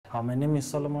My name is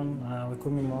Solomon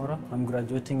Mwaura. I'm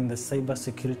graduating in the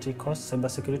Cybersecurity course,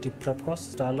 Cybersecurity prep course.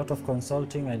 After a lot of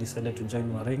consulting, I decided to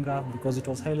join Mwaura because it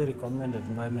was highly recommended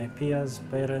by my peers,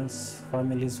 parents,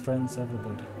 families, friends,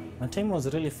 everybody. My time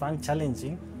was really fun,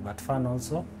 challenging, but fun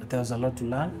also. There was a lot to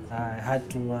learn. I had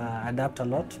to adapt a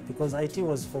lot because IT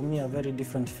was for me a very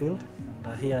different field.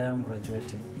 Here I am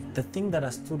graduating. The thing that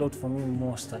has stood out for me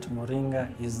most at Mwaura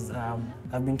is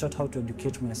I've been taught how to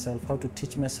educate myself, how to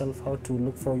teach myself, how to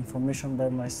look for information by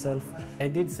myself. I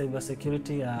did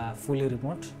cybersecurity fully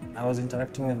remote. I was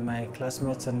interacting with my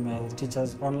classmates and my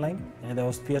teachers online. And there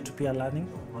was peer-to-peer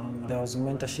learning, there was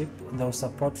mentorship, there was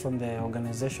support from the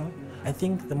organization. I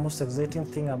think the most exciting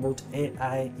thing about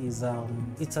AI is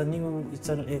it's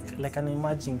like an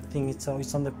emerging thing. It's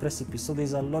on the precipice, so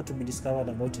there's a lot to be discovered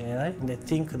about AI. And I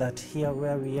think that here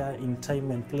where we are in time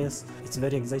and place, it's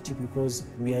very exciting because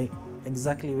we are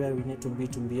exactly where we need to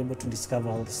be able to discover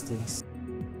all these things.